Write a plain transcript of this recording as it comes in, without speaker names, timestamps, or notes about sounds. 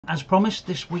As promised,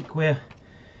 this week we're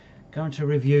going to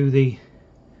review the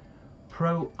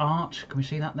Pro-Arte, can we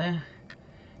see that there?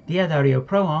 Dario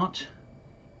Pro-Arte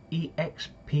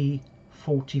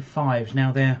EXP45s.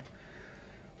 Now they're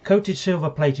coated silver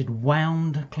plated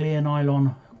wound clear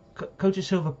nylon, coated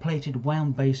silver plated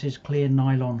wound bases, clear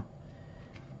nylon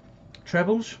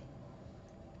trebles.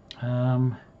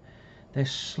 They're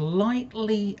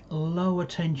slightly lower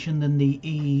tension than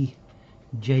the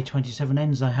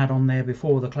J27Ns I had on there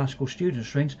before, the classical student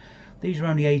strings. These are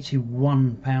only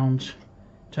 £81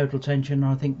 total tension.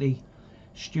 I think the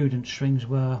student strings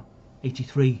were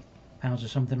 £83 or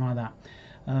something like that.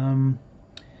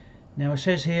 Now it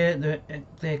says here that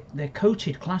they're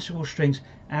coated classical strings.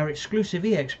 Our exclusive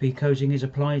EXP coating is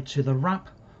applied to the wrap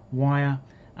wire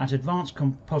at advanced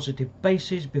compositive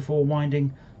bases before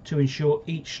winding to ensure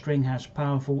each string has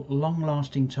powerful,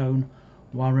 long-lasting tone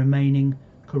while remaining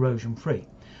corrosion free.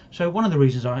 So one of the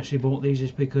reasons I actually bought these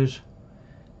is because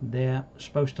they're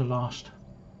supposed to last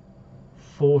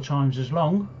 4 times as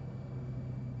long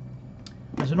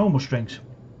as the normal strings.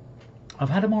 I've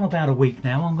had them on about a week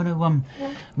now. I'm going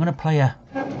to play a,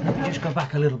 let me just go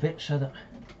back a little bit so that,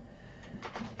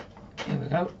 here we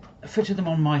go. I fitted them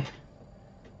on my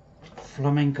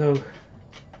flamenco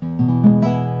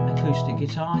acoustic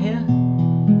guitar here.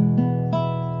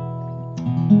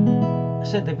 I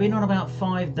said they've been on about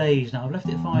 5 days now. I've left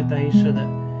it 5 days so that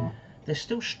they're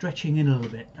still stretching in a little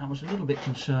bit. I was a little bit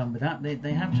concerned with that.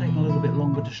 They have taken a little bit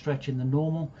longer to stretch in than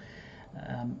normal.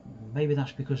 Maybe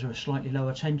that's because they're a slightly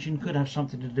lower tension. Could have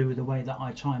something to do with the way that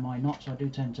I tie my knots. I do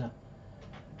tend to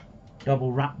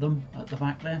double wrap them at the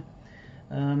back there.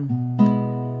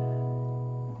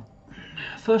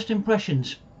 First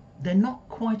impressions, they're not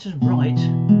quite as bright.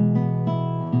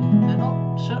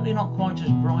 They're certainly not quite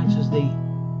as bright as the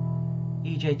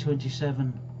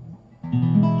EJ27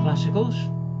 classicals.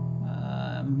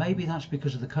 Maybe that's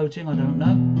because of the coating, I don't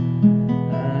know.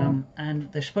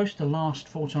 And they're supposed to last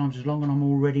 4 times as long, and I'm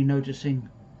already noticing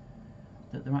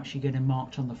that they're actually getting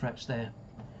marked on the frets there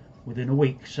within a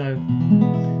week. So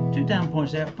 2 down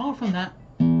points there. Apart from that,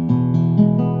 they've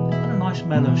got a nice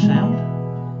mellow sound.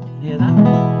 You can hear that?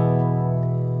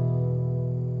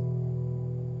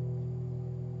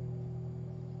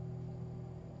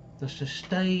 The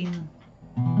sustain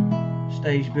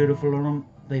stays beautiful on them.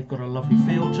 They've got a lovely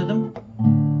feel to them.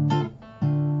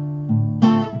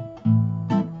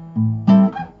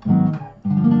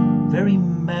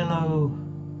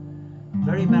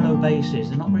 Very mellow basses.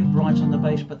 They're not very bright on the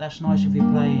bass, but that's nice if you're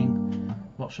playing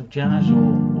lots of jazz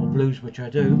or blues, which I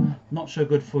do. Not so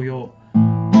good for your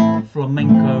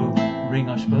flamenco ring,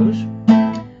 I suppose.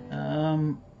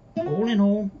 All in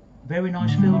all, very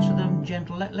nice feel to them,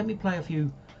 gentle. Let me play a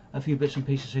few bits and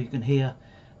pieces so you can hear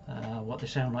what they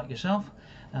sound like yourself.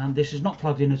 This is not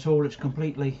plugged in at all. It's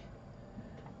completely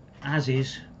as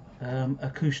is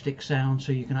acoustic sound,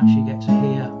 so you can actually get to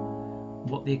hear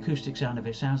what the acoustic sound of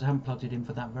it sounds. I haven't plugged it in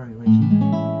for that very reason.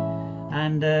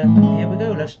 And here we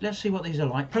go. Let's see what these are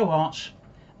like. Pro-Arte's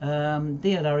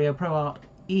Dario Pro-Arte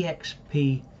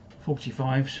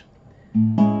EXP45s,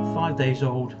 5 days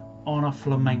old, on a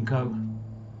flamenco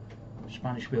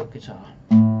Spanish wheel guitar.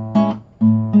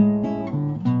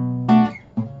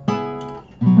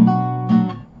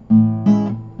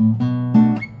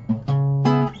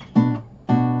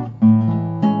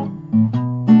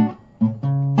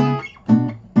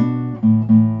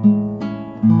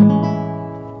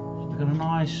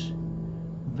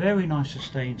 Very nice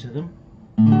sustain to them.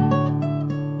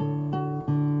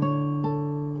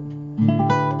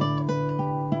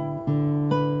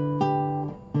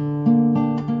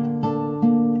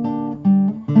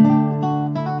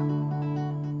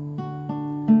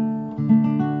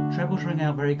 Trebles ring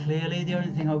out very clearly. The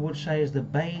only thing I would say is the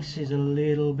bass is a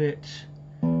little bit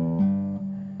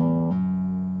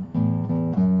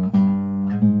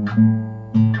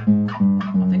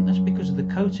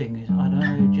coating, I don't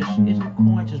know, it just isn't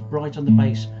quite as bright on the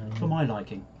bass for my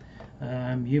liking.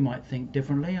 You might think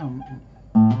differently.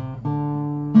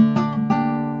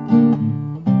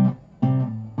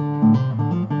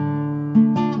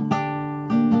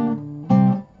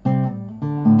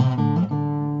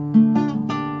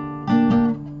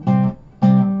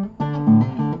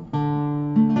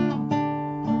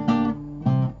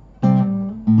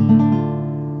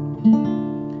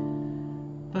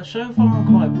 But so far I'm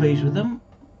quite pleased with them.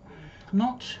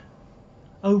 Not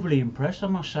overly impressed, I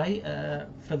must say,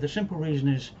 for the simple reason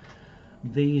is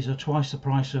these are twice the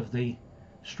price of the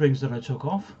strings that I took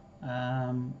off,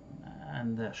 and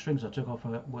the strings I took off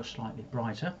were slightly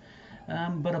brighter,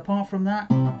 but apart from that,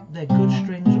 they're good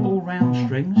strings, all round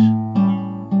strings.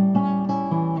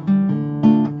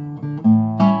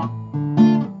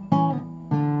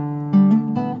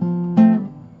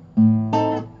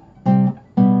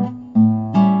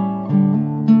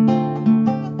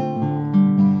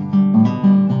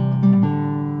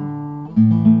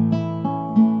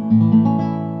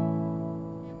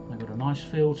 nice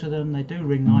feel to them. They do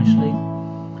ring nicely.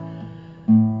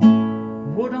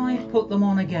 Would I put them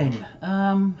on again?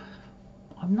 I'm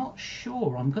not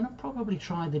sure. I'm going to probably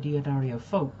try the D'Addario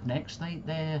Folk next.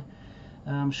 They're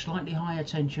slightly higher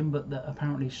tension, but they're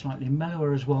apparently slightly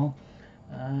mellower as well.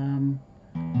 I'm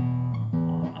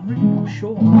really not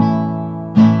sure,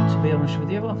 to be honest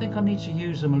with you, but I think I need to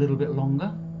use them a little bit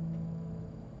longer.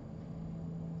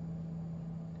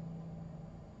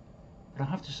 But I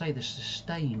have to say the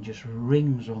sustain just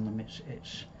rings on them.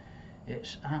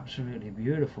 It's absolutely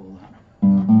beautiful, that.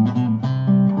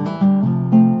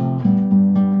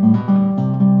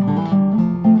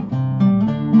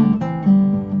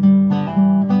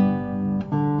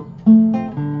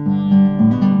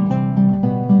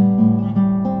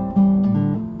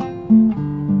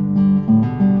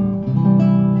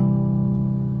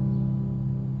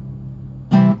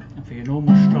 And for your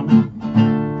normal strumming,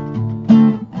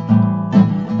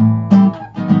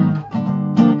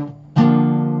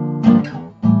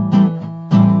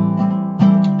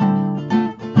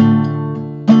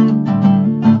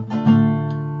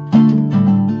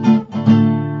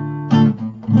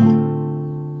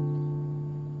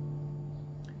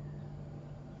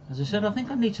 as I said, I think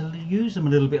I need to use them a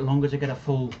little bit longer to get a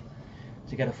full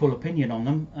opinion on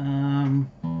them.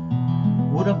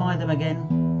 Would I buy them again?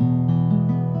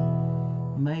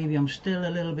 Maybe. I'm still a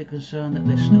little bit concerned that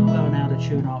they're still going out of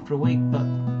tune after a week, but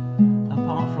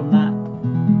apart from that,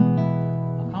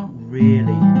 I can't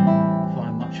really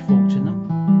find much fault in them.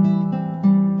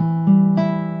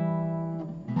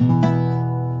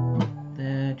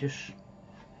 They're just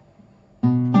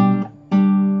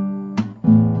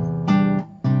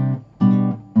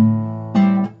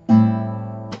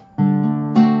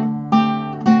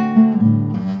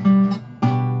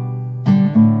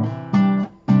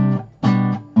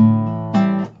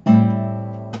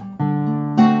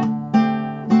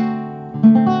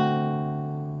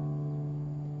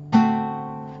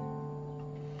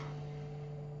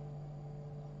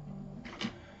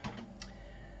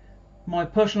my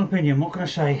personal opinion. What can I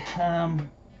say? I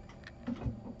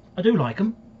do like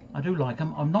them.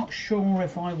 I'm not sure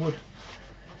if I would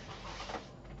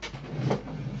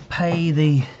pay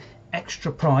the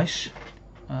extra price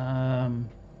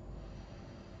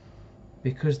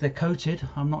because they're coated.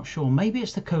 I'm not sure. Maybe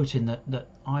it's the coating that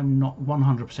I'm not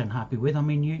 100% happy with. I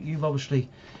mean, you'll obviously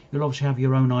have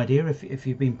your own idea if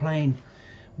you've been playing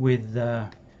with the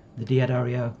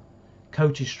D'Addario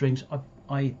coated strings.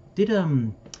 I did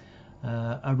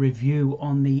a review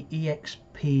on the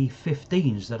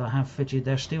EXP15s that I have fitted.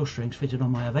 Their steel strings fitted on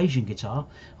my Ovation guitar.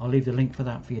 I'll leave the link for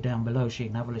that for you down below so you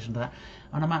can have a listen to that,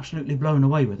 and I'm absolutely blown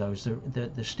away with those.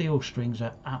 The steel strings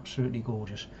are absolutely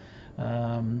gorgeous.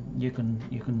 You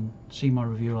can see my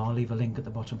review. I'll leave a link at the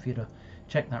bottom for you to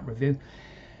check that review.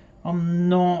 I'm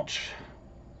not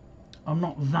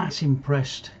that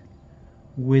impressed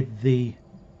with the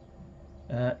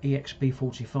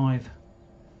EXP45,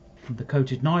 the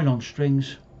coated nylon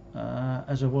strings,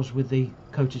 as I was with the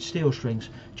coated steel strings.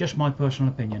 Just my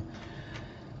personal opinion.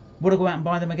 Would I go out and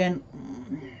buy them again?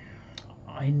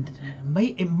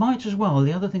 It might as well.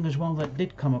 The other thing as well that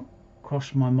did come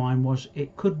across my mind was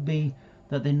it could be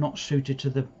that they're not suited to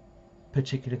the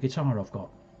particular guitar I've got.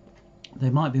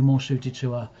 They might be more suited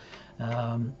to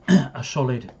a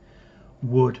solid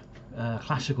wood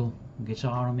classical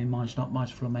guitar. I mean, mine's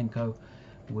flamenco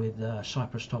with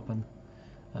cypress top and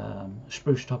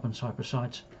spruce top and cypress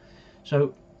sides,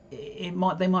 so they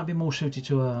might be more suited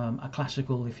to a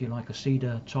classical, if you like, a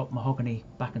cedar top, mahogany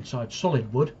back and side,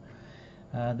 solid wood.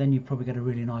 Then you probably get a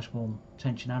really nice warm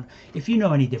tension out. If you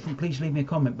know any different, please leave me a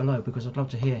comment below, because I'd love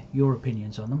to hear your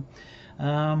opinions on them.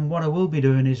 What I will be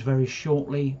doing is very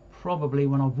shortly, probably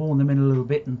when I've worn them in a little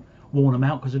bit and worn them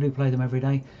out, because I do play them every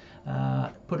day,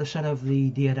 put a set of the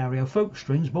D'Addario Folk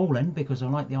strings, ball end, because I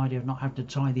like the idea of not having to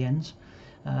tie the ends.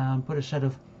 Put a set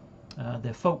of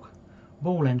their Folk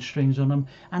ball end strings on them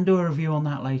and do a review on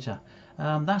that later.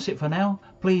 That's it for now.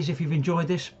 Please, if you've enjoyed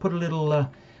this, put a little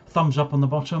thumbs up on the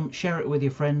bottom, share it with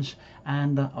your friends,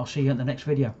 and I'll see you at the next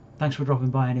video. Thanks for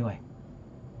dropping by anyway.